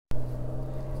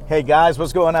Hey guys,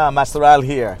 what's going on? Master Al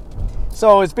here.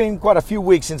 So it's been quite a few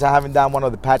weeks since I haven't done one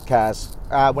of the podcasts.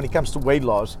 When it comes to weight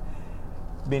loss,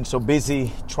 been so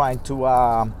busy trying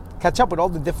to catch up with all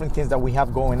the different things that we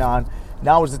have going on.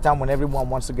 Now is the time when everyone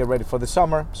wants to get ready for the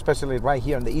summer, especially right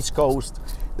here on the East Coast.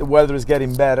 The weather is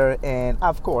getting better, and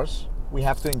of course, we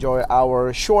have to enjoy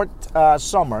our short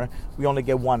summer. We only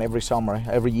get one every summer,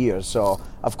 every year. So,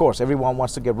 of course, everyone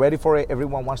wants to get ready for it.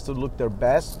 Everyone wants to look their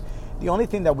best. The only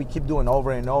thing that we keep doing over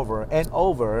and over and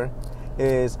over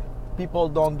is people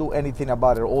don't do anything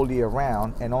about it all year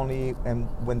round, and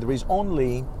when there is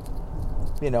only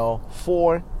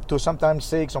 4 to sometimes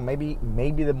 6 or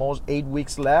maybe the most 8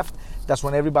 weeks left, that's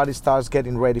when everybody starts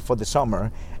getting ready for the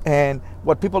summer. And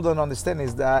what people don't understand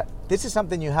is that this is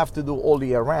something you have to do all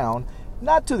year round,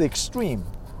 not to the extreme.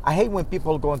 I hate when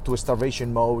people go into a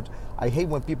starvation mode. I hate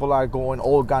when people are going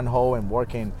all gung-ho and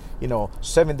working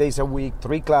 7 days a week,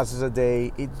 3 classes a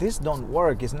day. This don't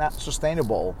work. It's not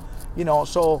sustainable.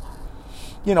 So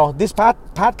this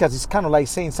podcast is kind of like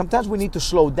saying sometimes we need to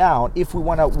slow down if we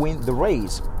want to win the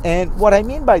race. And what I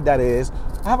mean by that is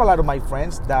I have a lot of my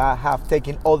friends that have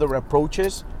taken other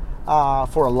approaches,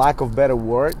 for a lack of better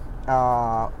word,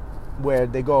 where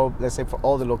they go, let's say, for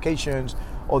all the locations,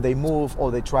 or they move,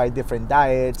 or they try different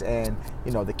diets. And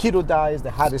the keto diet is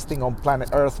the hottest thing on planet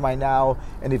Earth right now.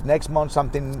 And if next month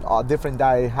something different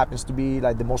diet happens to be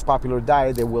like the most popular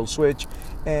diet, they will switch.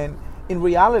 And in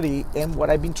reality, and what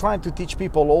I've been trying to teach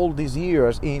people all these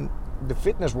years in the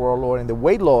fitness world or in the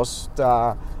weight loss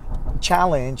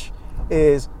challenge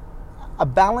is a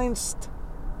balanced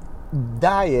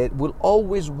diet will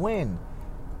always win.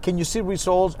 Can you see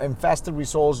results and faster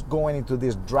results going into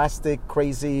this drastic,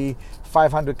 crazy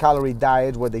 500-calorie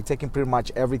diet where they're taking pretty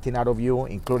much everything out of you,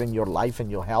 including your life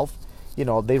and your health?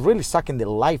 They're really sucking the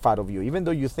life out of you, even though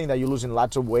you think that you're losing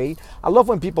lots of weight. I love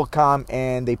when people come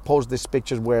and they post these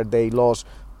pictures where they lost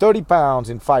 30 pounds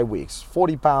in 5 weeks,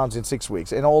 40 pounds in 6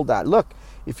 weeks, and all that. Look,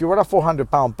 if you're a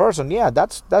 400-pound person, yeah,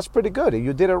 that's pretty good.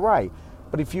 You did it right.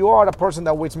 But if you are a person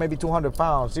that weighs maybe 200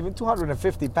 pounds, even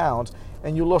 250 pounds,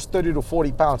 and you lost 30 to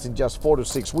 40 pounds in just 4 to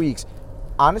 6 weeks,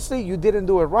 honestly, you didn't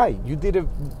do it right. You did it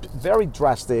very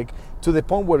drastic to the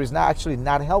point where it's not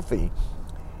healthy.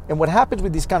 And what happens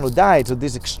with these kind of diets or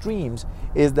these extremes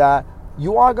is that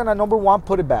you are going to, number one,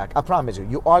 put it back. I promise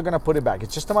you are going to put it back.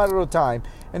 It's just a matter of time.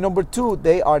 And number two,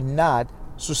 they are not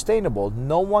sustainable.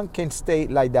 No one can stay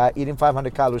like that, eating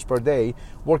 500 calories per day,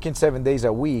 working 7 days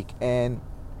a week, and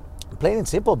plain and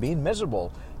simple, being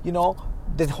miserable.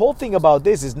 The whole thing about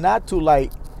this is not to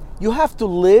you have to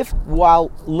live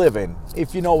while living,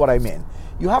 if you know what I mean.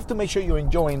 You have to make sure you're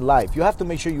enjoying life. You have to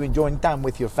make sure you're enjoying time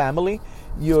with your family.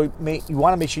 You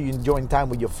want to make sure you're enjoying time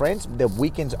with your friends. The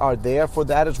weekends are there for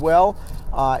that as well,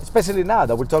 especially now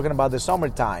that we're talking about the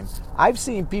summertime. I've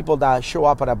seen people that show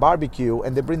up at a barbecue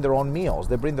and they bring their own meals.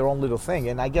 They bring their own little thing.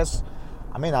 And I guess,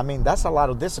 I mean, that's a lot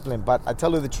of discipline. But I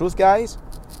tell you the truth, guys,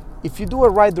 if you do it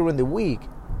right during the week,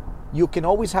 you can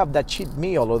always have that cheat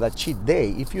meal or that cheat day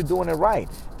if you're doing it right.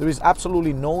 There is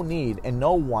absolutely no need, and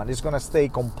no one is going to stay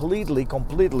completely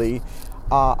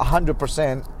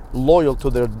 100% loyal to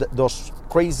those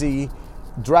crazy,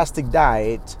 drastic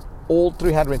diets all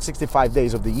 365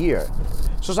 days of the year.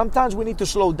 So sometimes we need to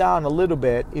slow down a little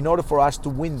bit in order for us to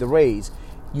win the race.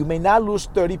 You may not lose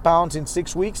 30 pounds in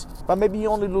 6 weeks, but maybe you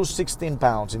only lose 16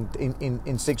 pounds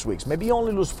in 6 weeks. Maybe you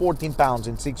only lose 14 pounds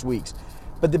in 6 weeks.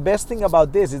 But the best thing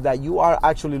about this is that you are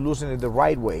actually losing it the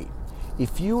right way.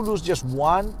 If you lose just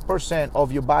 1%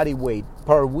 of your body weight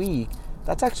per week,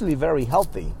 that's actually very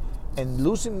healthy. And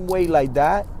losing weight like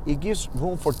that, it gives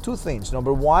room for 2 things.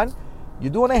 Number one,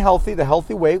 you're doing the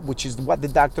healthy way, which is what the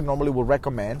doctor normally will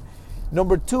recommend.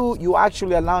 Number 2, you're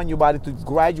actually allowing your body to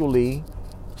gradually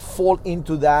fall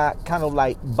into that kind of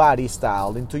like body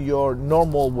style, into your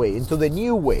normal weight, into the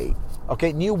new weight,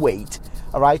 okay, new weight.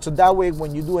 All right, so that way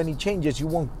when you do any changes, you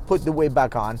won't put the weight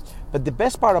back on. But the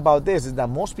best part about this is that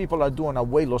most people are doing a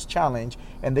weight loss challenge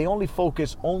and they only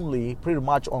focus pretty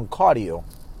much on cardio.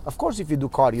 Of course, if you do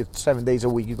cardio 7 days a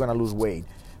week, you're going to lose weight.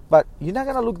 But you're not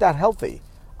going to look that healthy.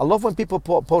 I love when people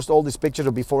post all these pictures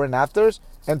of before and afters.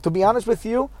 And to be honest with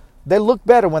you, they look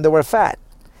better when they were fat.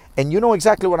 And you know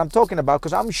exactly what I'm talking about,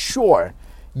 because I'm sure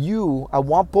you, at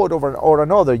one point or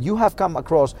another, you have come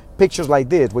across pictures like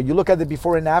this where you look at the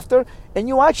before and after and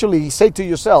you actually say to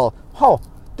yourself, oh,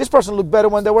 this person looked better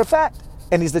when they were fat.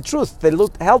 And it's the truth. They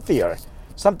looked healthier.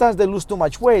 Sometimes they lose too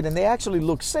much weight and they actually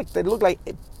look sick. They look like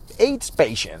AIDS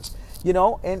patients,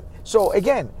 And so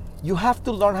again, you have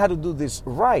to learn how to do this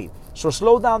right. So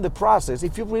slow down the process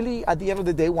if you really, at the end of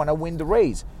the day, want to win the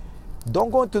race.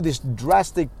 Don't go into these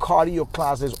drastic cardio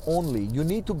classes only. You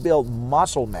need to build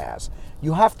muscle mass.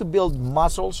 You have to build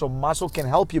muscle so muscle can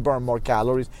help you burn more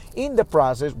calories in the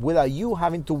process without you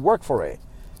having to work for it.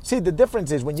 See, the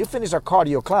difference is when you finish a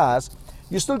cardio class,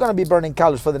 you're still going to be burning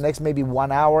calories for the next maybe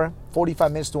 1 hour,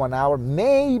 45 minutes to an hour,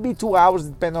 maybe 2 hours,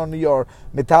 depending on your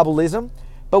metabolism.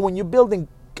 But when you're building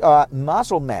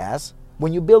muscle mass,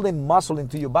 when you're building muscle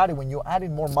into your body, when you're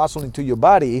adding more muscle into your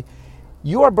body,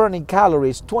 you are burning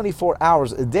calories 24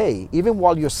 hours a day, even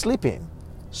while you're sleeping.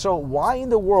 So why in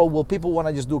the world will people want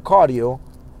to just do cardio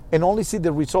and only see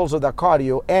the results of that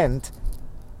cardio end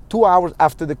 2 hours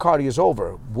after the cardio is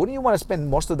over? Wouldn't you want to spend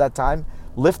most of that time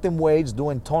lifting weights,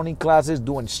 doing toning classes,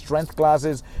 doing strength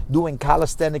classes, doing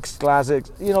calisthenics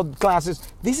classes, classes?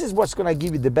 This is what's going to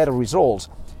give you the better results.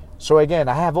 So again,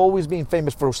 I have always been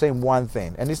famous for saying one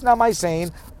thing, and it's not my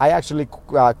saying. I actually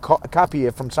copy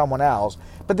it from someone else.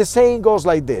 But the saying goes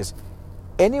like this: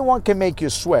 anyone can make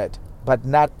you sweat, but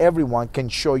not everyone can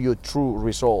show you true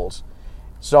results.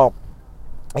 So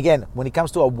again, when it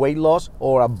comes to a weight loss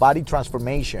or a body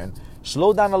transformation,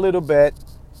 slow down a little bit.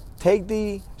 Take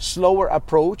the slower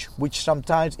approach, which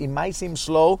sometimes it might seem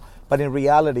slow, but in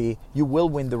reality, you will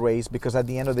win the race, because at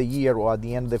the end of the year or at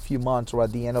the end of the few months or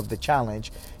at the end of the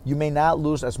challenge, you may not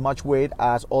lose as much weight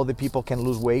as other people can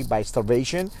lose weight by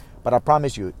starvation. But I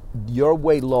promise you, your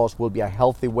weight loss will be a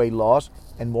healthy weight loss.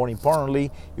 And more importantly,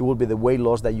 it will be the weight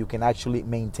loss that you can actually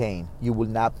maintain. You will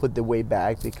not put the weight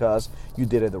back because you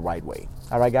did it the right way.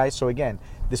 All right, guys? So again,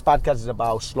 this podcast is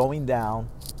about slowing down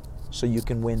so you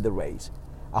can win the race.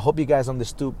 I hope you guys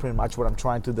understood pretty much what I'm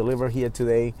trying to deliver here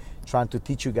today, trying to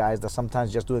teach you guys that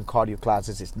sometimes just doing cardio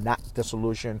classes is not the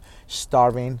solution.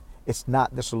 Starving, it's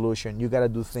not the solution. You got to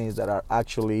do things that are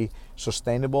actually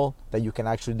sustainable, that you can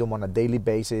actually do them on a daily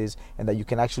basis, and that you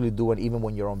can actually do it even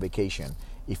when you're on vacation.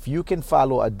 If you can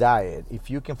follow a diet, if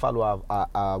you can follow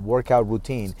a workout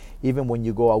routine, even when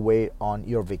you go away on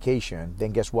your vacation,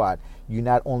 then guess what? You're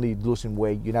not only losing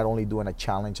weight, you're not only doing a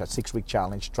challenge, a 6-week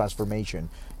challenge, transformation.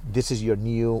 This is your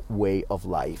new way of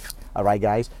life. All right,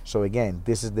 guys? So again,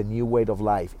 this is the new way of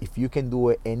life. If you can do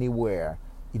it anywhere,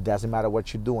 it doesn't matter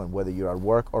what you're doing, whether you're at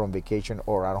work or on vacation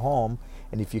or at home.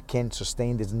 And if you can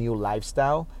sustain this new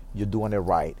lifestyle, you're doing it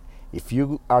right. If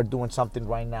you are doing something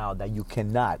right now that you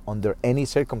cannot, under any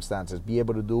circumstances, be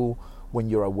able to do when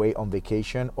you're away on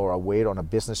vacation or away on a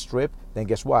business trip, then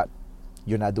guess what?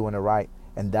 You're not doing it right.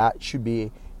 And that should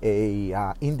be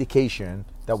a indication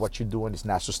that what you're doing is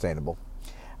not sustainable.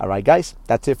 All right, guys,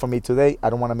 that's it for me today. I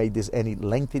don't want to make this any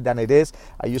lengthy than it is.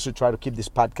 I usually try to keep this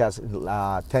podcast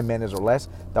in 10 minutes or less.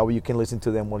 That way you can listen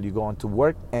to them when you go on to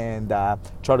work, and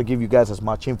try to give you guys as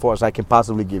much info as I can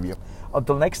possibly give you.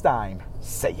 Until next time,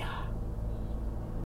 see ya.